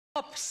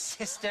Up,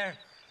 sister.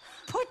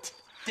 Put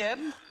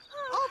them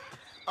up.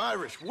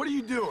 Irish, what are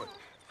you doing?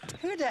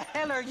 Who the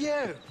hell are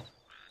you?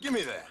 Give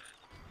me that.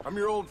 I'm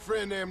your old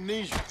friend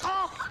Amnesia.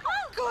 Oh,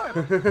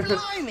 good.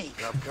 Blimey.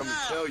 And I've come to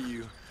tell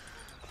you,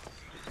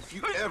 if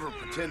you ever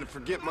pretend to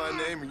forget my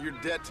name or your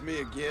debt to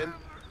me again,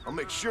 I'll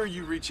make sure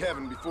you reach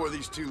heaven before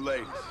these two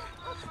ladies.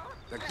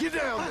 Now get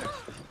down there.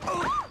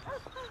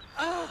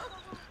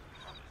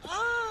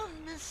 Oh,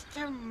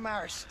 Mr.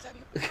 Marston.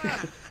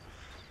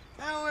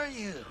 How are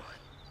you?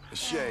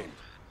 Ashamed.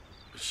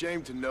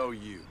 Ashamed to know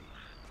you.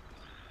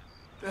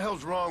 What the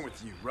hell's wrong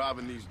with you,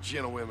 robbing these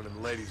gentlewomen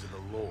and ladies of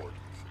the Lord?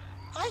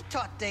 I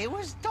thought they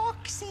was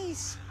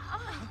doxies.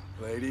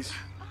 Ladies,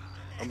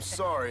 I'm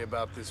sorry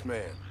about this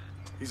man.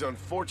 He's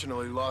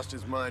unfortunately lost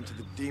his mind to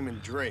the demon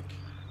drink.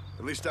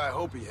 At least I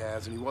hope he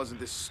has, and he wasn't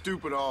this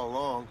stupid all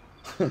along.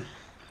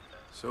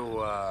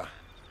 So,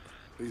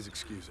 please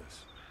excuse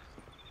us.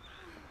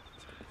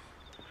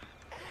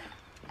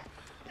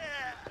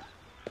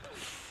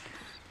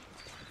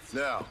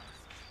 Now,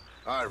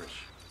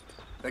 Irish,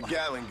 that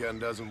Gatling gun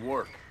doesn't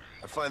work.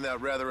 I find that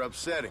rather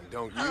upsetting,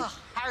 don't you? Oh,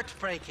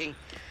 heartbreaking.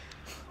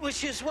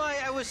 Which is why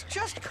I was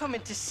just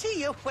coming to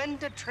see you when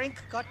the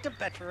drink got the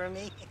better of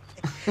me.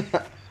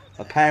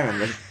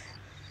 Apparently.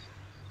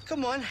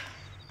 Come on.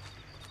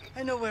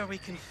 I know where we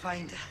can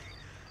find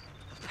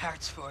the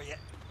parts for you.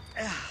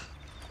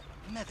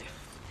 Mother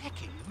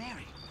fucking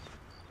Mary.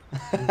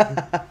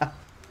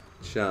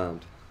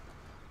 Charmed.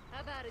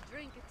 How about a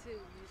drink or two,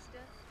 mister?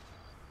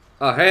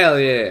 Oh, hell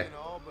yeah.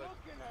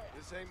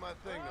 This ain't my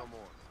thing no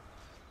more.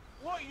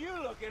 What you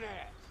looking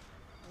at?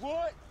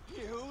 What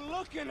you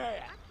looking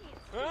at? I can't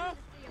Huh? stand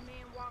to see a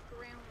man walk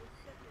around with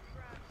such a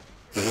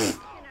crowd.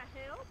 Can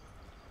I help?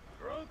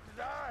 Drunk as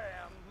I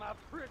am, my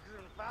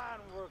prison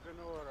fine working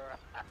order.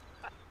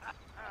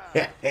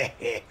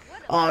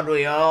 Aren't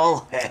we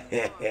all?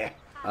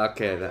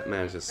 Okay, that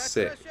man's just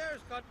sick. That fresh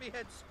air's got me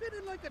head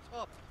spinning like a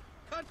top.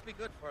 Can't be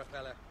good for a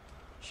fella.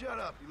 Shut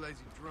up, you lazy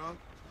drunk.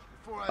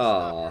 Before I Aw.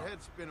 stop your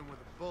head spinning with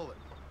a bullet.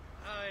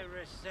 I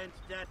resent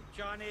that,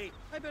 Johnny.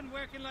 I've been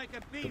working like a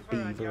The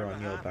beaver, beaver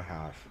on your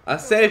behalf. I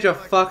saved your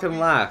fucking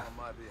life. On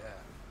my behalf.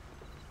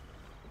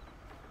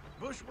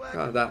 Bushwhacker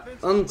God, that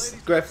defenseless ladies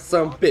ungrateful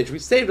son of a bitch. We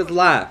saved his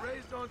life.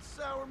 raised on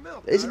sour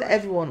milk, Isn't Irish.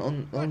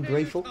 everyone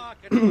ungrateful?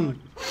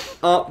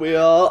 Aren't we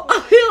all?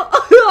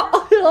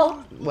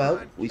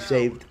 Well, we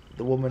saved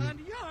the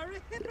woman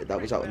that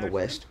was out in the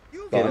west,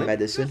 getting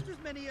medicine,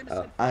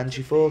 and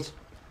she thought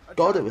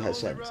God it had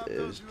sent. It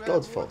was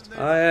God's fault.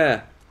 Oh,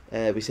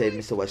 yeah. We saved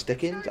Mr. West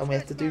Dickens, and we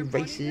have to do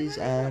races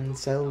and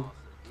sell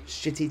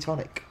shitty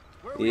tonic.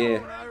 Where we Yeah.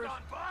 going, Irish?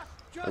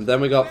 And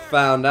then we got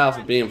found out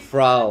for being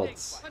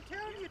frauds. I'm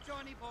telling you,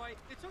 Johnny boy,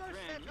 it's all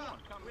set up.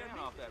 Come down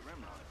off that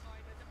rim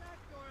line. At the back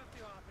door of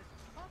the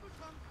office,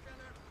 bubblegum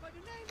seller by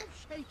the name of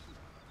Shaky.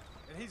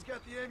 And he's got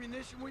the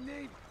ammunition we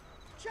need?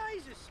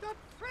 Jesus, stop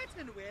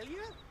fretting, will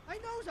you? I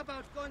knows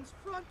about guns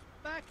front,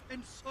 back,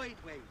 and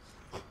sideways.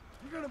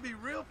 You're gonna be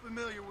real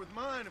familiar with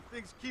mine if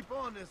things keep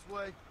on this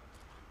way.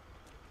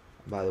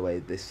 By the way,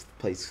 this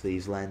place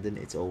leaves London.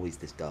 It's always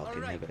this dark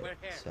and Alright, never we're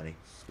here. sunny.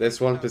 This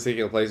one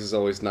particular place is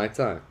always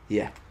nighttime.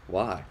 Yeah,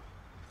 Why?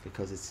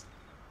 because it's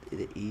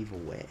the evil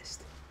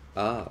west.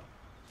 Oh.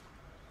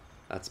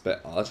 That's a bit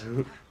odd.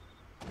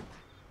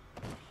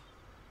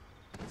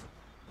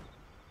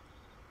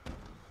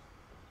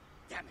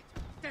 Damn it!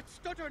 That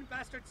stuttering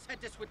bastard said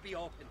this would be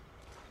open.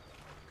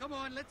 Come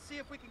on, let's see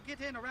if we can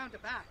get in around the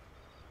back.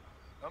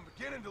 I'm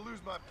beginning to lose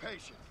my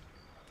patience.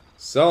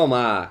 So am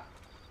I.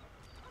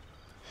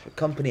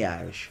 Company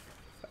Irish.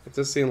 It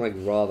does seem like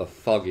rather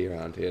foggy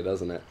around here,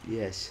 doesn't it?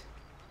 Yes.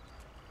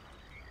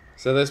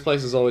 So this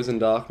place is always in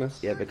darkness?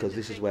 Yeah, because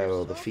this is where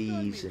all the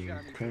thieves and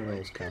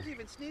criminals come.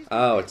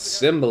 Oh, it's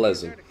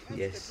symbolism.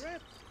 Yes.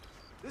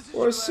 This is We're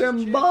your last chance to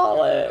get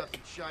symbolic.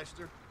 nothing,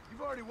 shyster.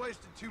 You've already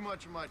wasted too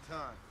much of my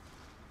time.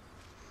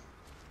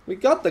 We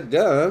got the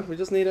gun, we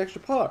just need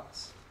extra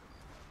parts.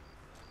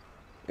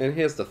 And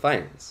here's the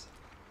fans.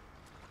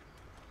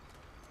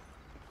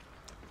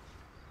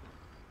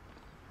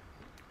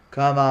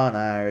 Come on,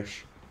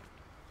 Irish.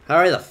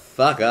 Hurry the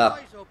fuck up.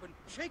 Eyes open.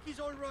 Shaky's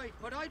all right,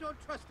 but I don't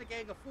trust the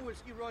gang of fools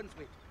he runs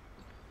with.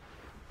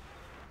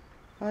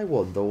 I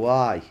wonder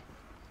why.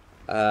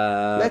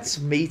 Let's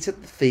meet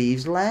at the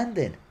Thieves'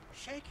 Landing.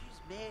 Shaky's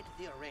made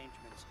the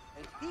arrangements,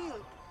 and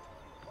he'll...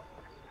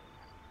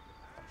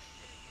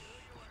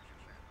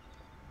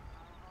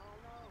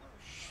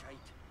 Shite.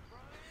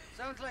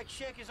 Sounds like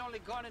Shaky's only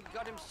gone and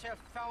got himself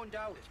found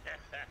out.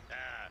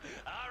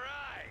 All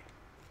right.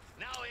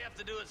 Now all we have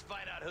to do is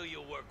find out who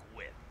you work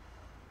with.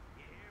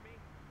 You hear me?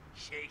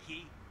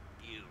 Shaky,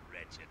 you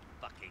wretched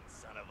fucking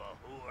son of a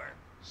whore.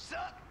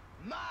 Suck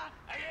my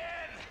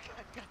hand!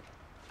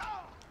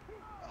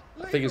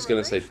 I think he's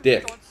gonna say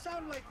dick. Don't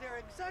sound like they're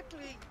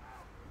exactly...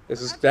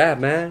 This is bad,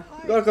 man.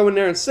 You gotta go in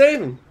there and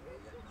save him.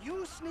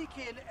 You sneak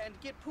in and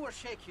get poor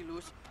Shaky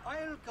loose.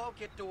 I'll go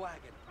get the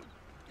wagon.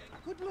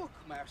 Good luck,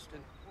 Marston.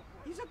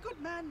 He's a good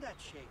man, that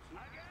Shaky.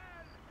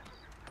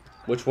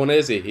 Which one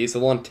is he? He's the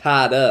one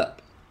tied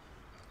up.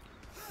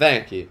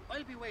 Thank you.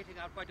 I'll be waiting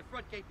out by the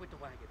front gate with the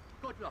wagon.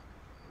 Good luck.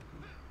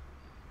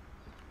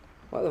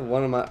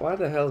 Why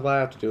the hell do I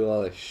have to do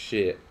all this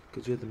shit?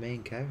 Because you're the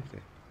main character.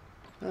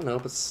 I don't know,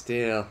 but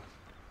still.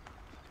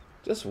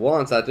 Just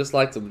once, I'd just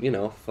like to, you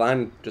know,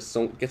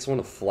 get someone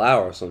a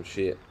flower or some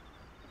shit.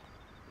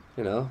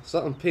 You know,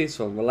 something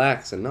peaceful and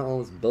relaxing, not all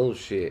this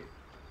bullshit.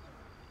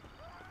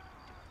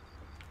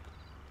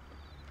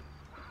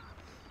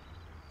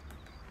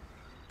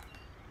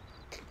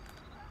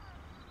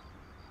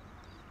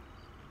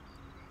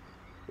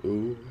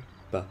 Ooh,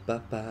 ba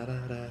ba ba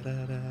da da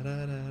da da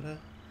da da da.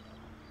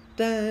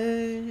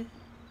 Day.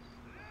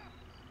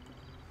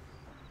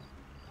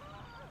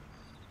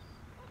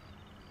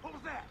 What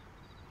was that?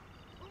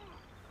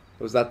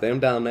 Was that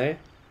them down there?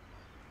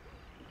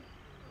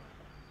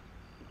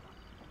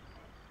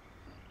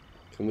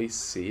 Can we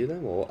see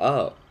them? Or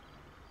oh,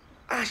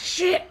 ah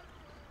shit!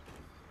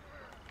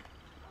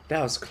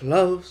 That was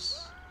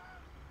close.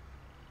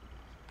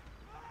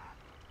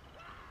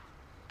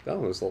 That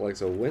almost looked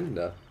like a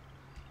window.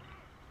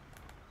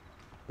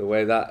 The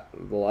way that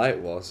the light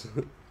was.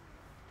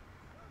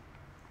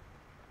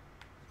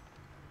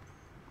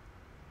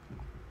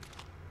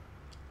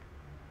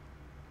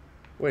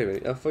 Wait a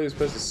minute, I thought you were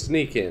supposed to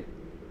sneak in.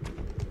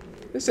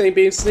 This ain't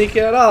being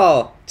sneaky at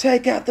all.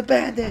 Take out the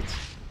bandits!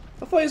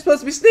 I thought you were supposed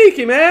to be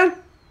sneaky, man.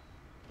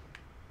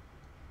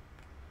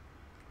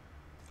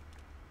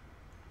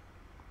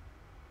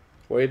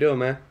 What are you doing,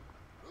 man?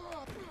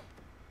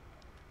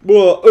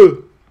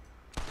 Whoa,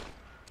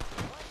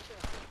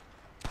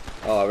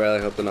 Oh, I really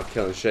hope they're not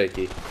killing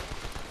Shaky.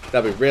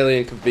 That'd be really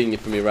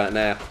inconvenient for me right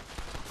now.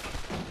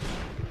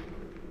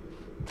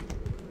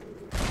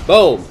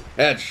 Boom!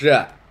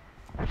 Headshot.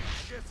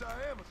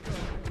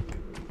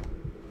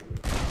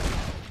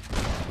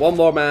 One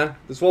more, man.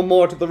 There's one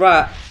more to the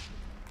right.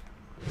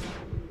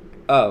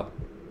 Oh.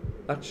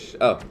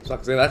 So I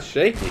can say that's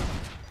Shaky.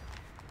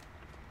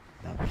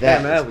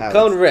 Yeah, man, we're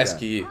coming to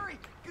rescue you.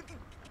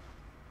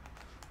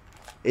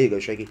 Here you go,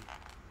 Shaky.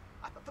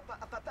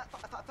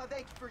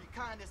 Thank you for your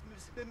kindness,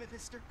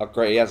 mister. Oh,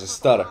 great, he has a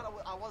stutter.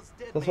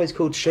 That's why it's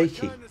called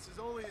Shaky.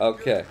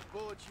 Okay.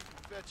 Bullets you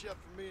can fetch up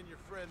for me and your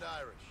friend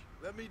Irish.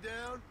 Let me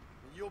down, and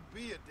you'll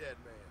be a dead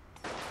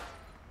man.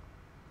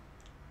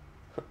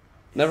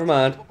 Never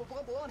mind.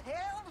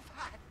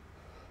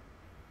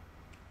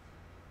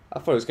 I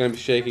thought it was going to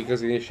be Shaky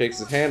because he shakes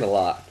his hand a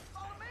lot.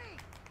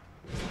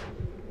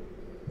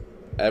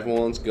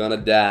 Everyone's gonna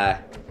die.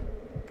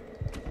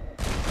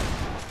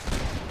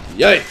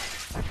 Yay!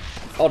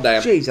 Oh,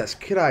 damn. Jesus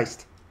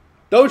Christ.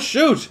 Don't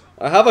shoot!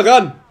 I have a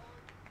gun!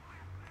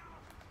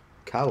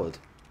 Coward.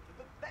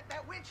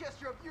 That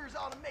Winchester of yours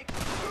ought to make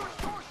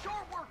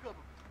short work of him.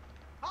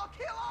 I'll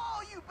kill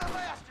all you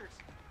bastards.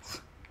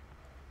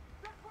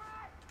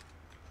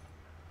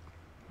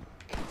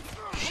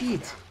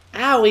 Shit.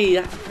 Owie,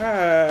 that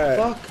hurt.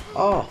 Fuck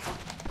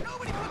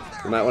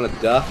off. You might want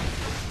to duck.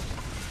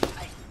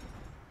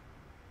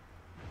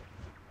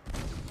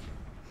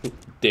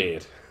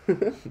 Dead.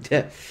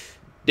 Yeah.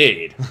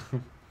 Dead.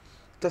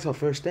 That's our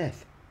first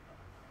death.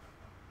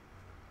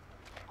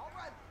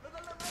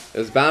 It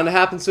was bound to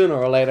happen sooner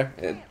or later.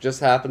 It just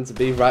happened to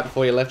be right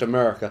before you left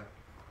America.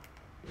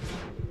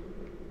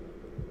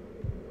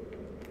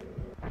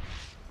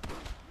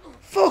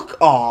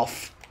 Fuck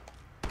off.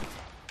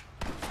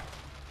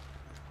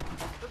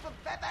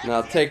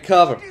 Now take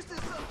cover.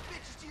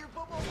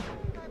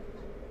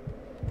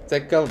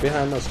 Take cover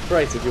behind those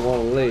crates if you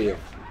want to leave.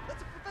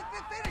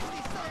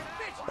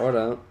 Or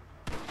don't.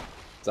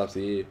 It's up to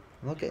you.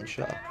 I'm not getting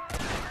shot.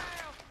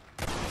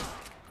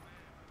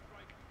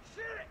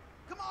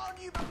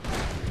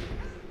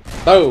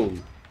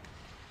 Boom!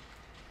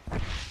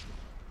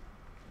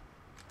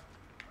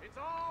 It's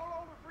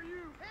all over for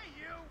you. Hey,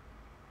 you.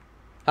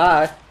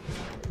 Hi.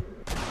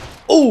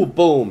 Oh,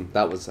 boom!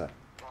 That was a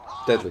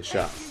deadly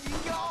shot.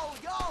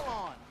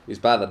 He's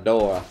by the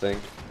door, I think.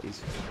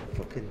 He's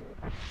fucking...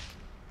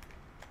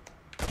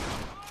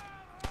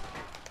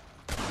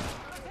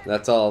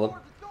 That's all of them.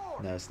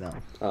 No, it's not.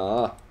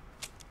 Ah.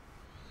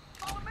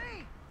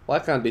 Why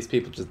can't these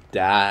people just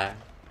die?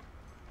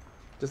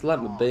 Just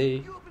let me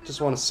be. Just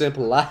want a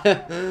simple life.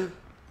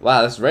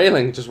 Wow, this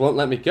railing just won't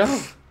let me go.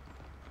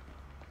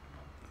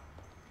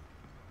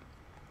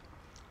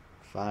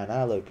 Fine,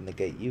 I'll open the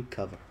gate, you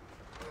cover.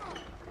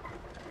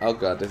 Oh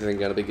god, this ain't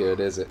gonna be good,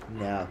 is it?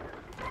 No.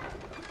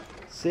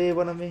 See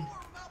what I mean?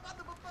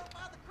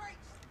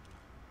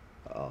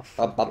 Oh,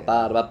 fuck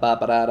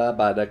yeah.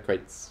 By the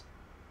crates.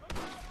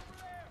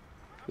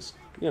 Just,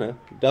 you know,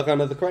 duck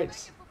under the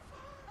crates.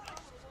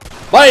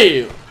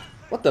 Bam!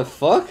 What the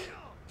fuck?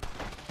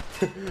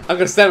 I'm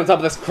gonna stand on top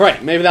of this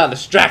crate. Maybe that'll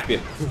distract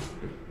him.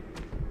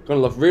 Gonna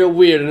look real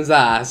weird in his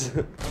eyes.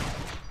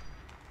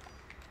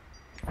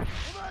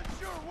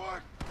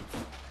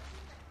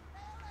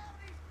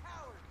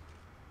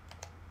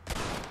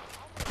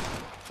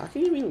 How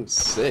can you even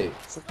see?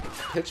 It's like a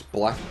pitch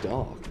black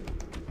dog.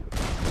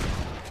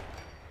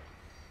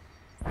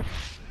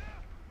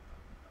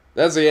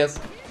 There he is.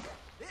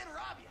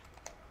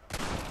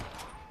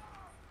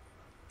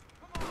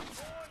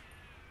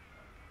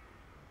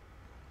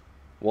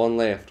 One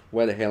left.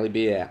 Where the hell he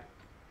be at?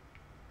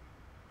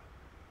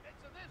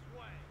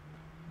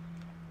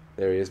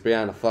 There he is,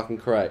 behind a fucking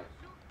crate.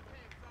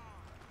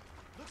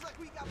 Looks like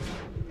we got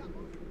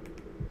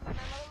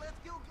let's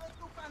go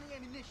find the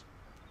ammunition.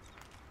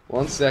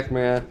 One sec,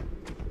 man.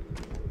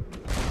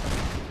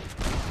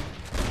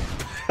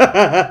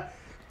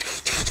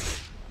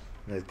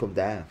 Let's come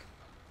down.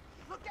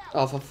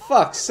 Oh, for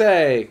fuck's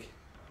sake.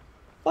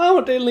 Why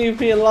won't they leave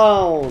me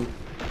alone?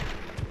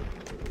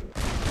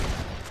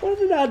 What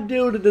did I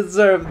do to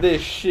deserve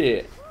this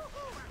shit?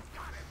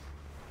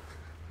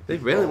 They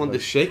really want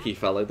this Shaky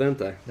fella, don't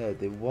they? No,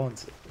 they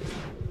want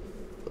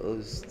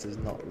us to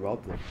not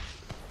rob them.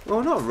 Well,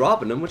 we're not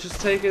robbing them, we're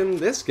just taking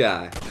this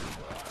guy.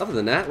 Other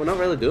than that, we're not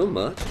really doing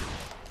much.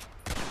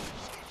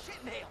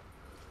 Yeah,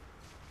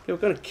 we're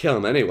gonna kill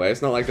him anyway.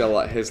 It's not like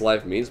his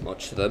life means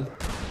much to them.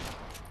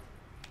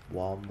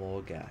 One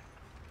more guy.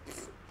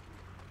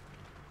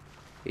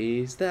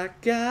 He's that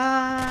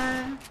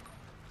guy.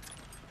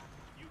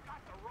 You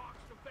got the rocks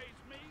to face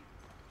me?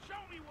 Show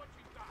me what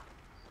you got.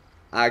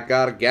 I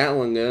got a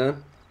Gatling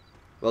gun.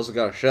 I've also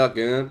got a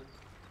shotgun,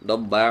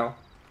 double barrel,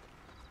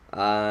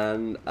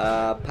 and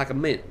a pack of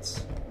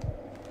mints.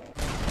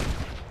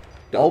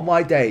 All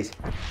my days.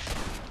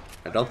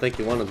 I don't think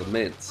you wanted the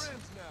mints.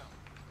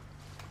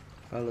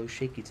 Follow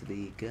Shaky to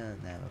the gun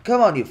now.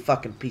 Come on, you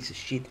fucking piece of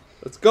shit.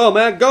 Let's go,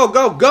 man. Go,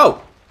 go,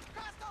 go!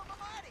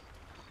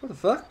 What the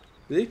fuck?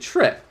 Did he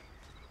trip?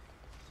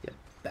 You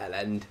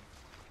bellend.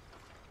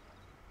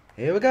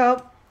 Here we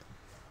go.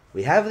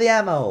 We have the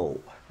ammo.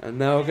 And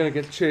now we're gonna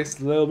get chased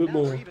a little bit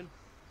more.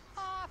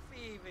 Half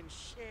even,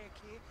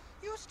 Shaky.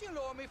 You still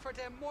owe me for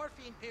them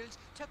morphine pills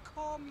to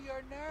calm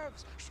your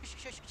nerves.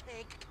 Shaky.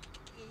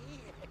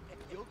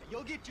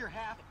 You'll get your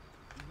half.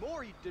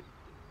 More, you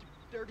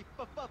dirty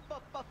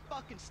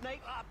fucking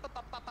snake.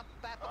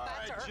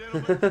 Alright,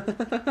 gentlemen.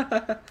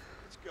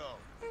 Let's go.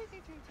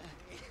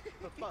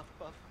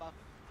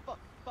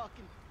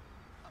 Fucking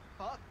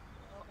fuck.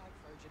 Oh, my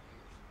virgin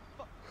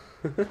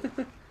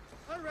ears.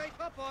 All right,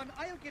 hop on.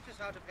 I'll get us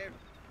out of here.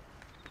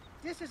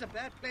 This is a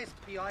bad place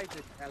to be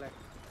idle, fella.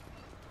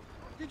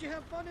 Did you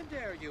have fun in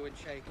there, you and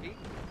Shaky?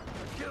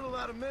 I killed a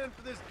lot of men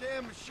for this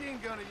damn machine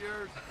gun of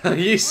yours.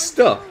 You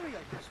stuck. I'm sorry,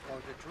 I just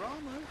wanted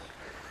dramas.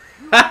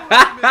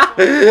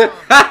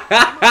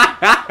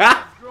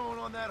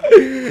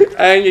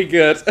 And you're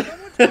good.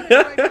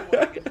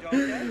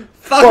 Fucking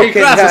Fucking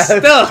grass is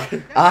stuck.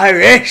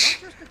 Irish.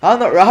 I'm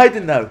not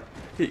riding though.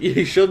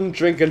 You shouldn't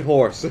drink in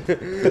horse. Why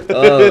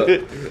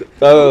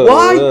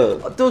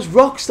does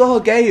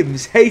Rockstar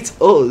Games hate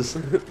us?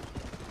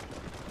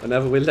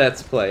 Whenever we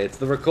let's play, it's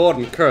the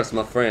recording curse,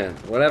 my friend.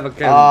 Whatever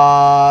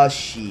can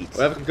Shit.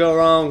 whatever can go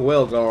wrong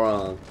will go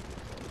wrong.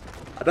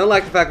 I don't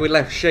like the fact we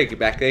left Shaky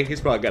back there. He's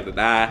probably gonna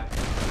die.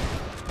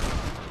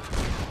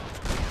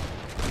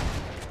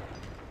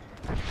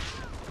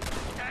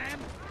 Damn,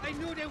 I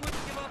knew they wouldn't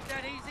give up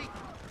that easy.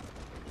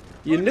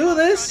 You knew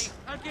this?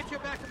 I'll get you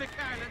back to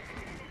McFarland's.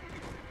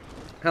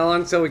 How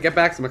long until we get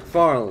back to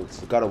McFarland's?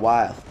 We've got a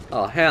while.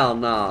 Oh, hell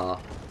no.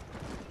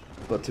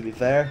 But to be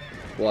fair,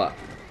 What?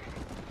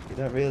 you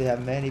don't really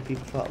have many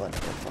people following. Oh,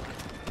 fuck.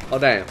 Oh,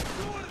 damn.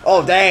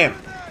 Oh, damn.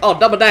 Oh,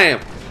 double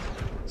damn.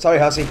 Sorry,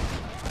 Hussy.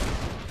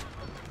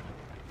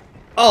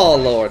 Oh,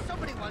 Lord.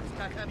 Somebody wants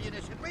that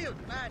ammunition real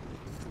bad.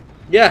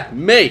 Yeah,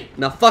 me.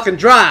 Now fucking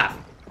drive.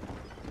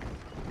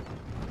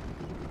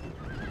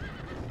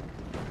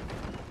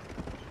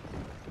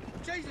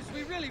 Jesus,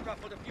 we really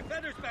ruffled a few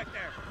feathers back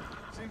there.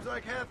 Seems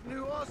like half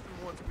New Austin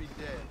wants me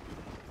dead.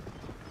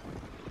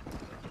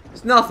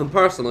 It's nothing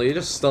personal. You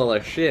just stole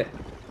their shit.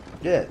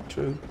 Yeah,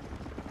 true.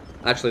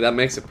 Actually, that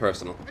makes it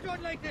personal. I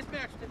don't like this,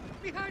 Marston.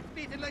 My heart's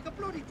beating like a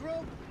bloody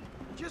drum.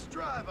 Just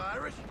drive,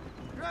 Irish.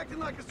 You're acting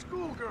like a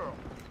schoolgirl.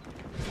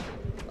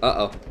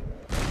 Uh-oh.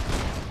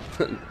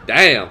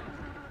 Damn.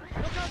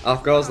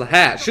 Off goes the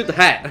hat. Shoot the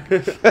hat.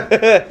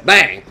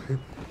 Bang.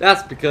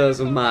 That's because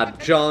of my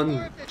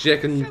John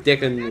Chicken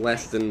Dickin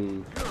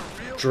Weston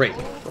drink.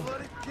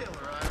 Cold-blooded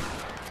killer,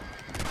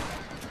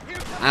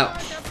 Irish.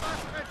 Ouch.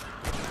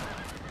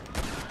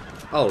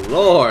 Oh,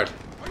 Lord.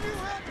 Are you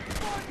having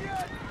fun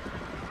yet?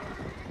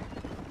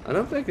 I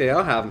don't think they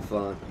are having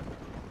fun.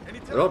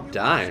 Anytime They're all you wanna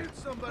dying. shoot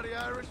somebody,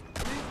 Irish,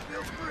 please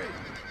feel free.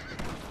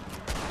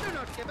 They're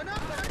not giving up,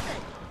 are they?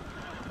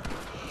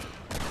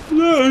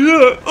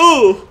 Yeah.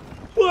 Oh.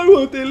 Why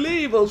won't they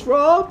leave us,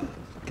 Rob?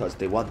 Because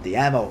they want the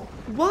ammo.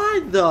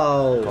 Why,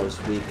 though? Because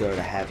we're going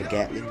to have a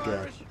Gatling gun.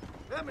 Irish,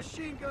 that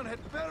machine gun had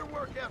better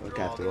work Look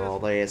after after all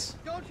this.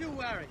 Don't you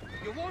worry.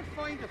 You won't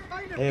find a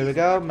finer Here we piece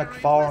go, of work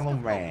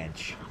McFarland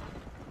Ranch.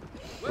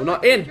 We're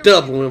not in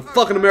Dublin, we're in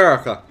fucking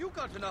America. You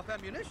got enough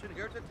ammunition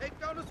here to take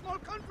down a small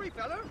country,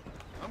 fella.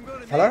 I'm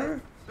gonna need Hello?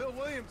 it. Bill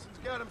Williamson's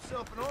got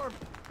himself an army.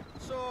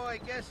 So I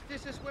guess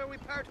this is where we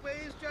part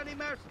ways, Johnny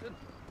Marston.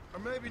 Or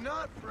maybe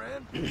not,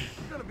 friend. You're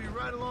gonna be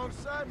right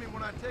alongside me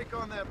when I take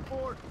on that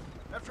fort.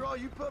 After all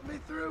you put me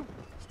through,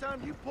 it's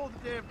time you pull the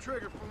damn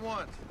trigger for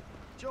once.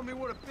 Show me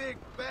what a big,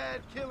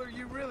 bad killer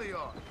you really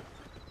are.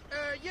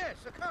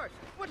 Yes, of course.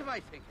 What am I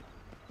thinking?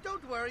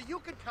 Don't worry, you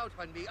can count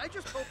on me. I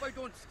just hope I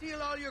don't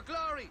steal all your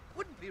glory.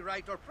 Wouldn't be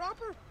right or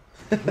proper.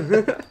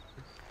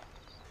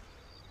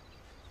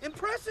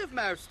 Impressive,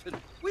 Marston.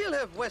 We'll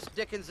have West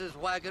Dickens's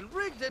wagon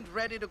rigged and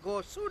ready to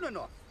go soon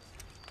enough.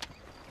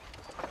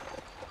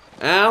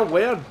 And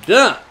we're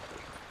done.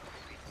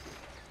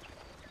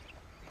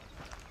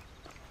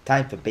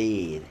 Time for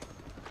bed.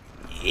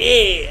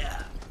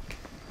 Yeah.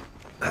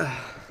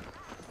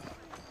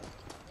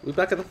 We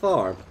back at the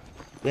farm.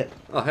 Yep.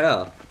 Oh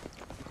hell.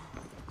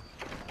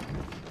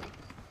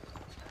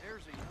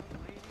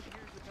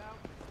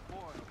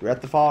 We're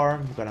at the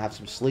farm. We're gonna have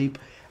some sleep,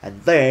 and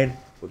then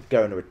we're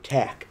going to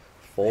attack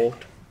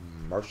Fort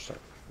Mercer.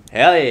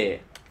 Hell yeah.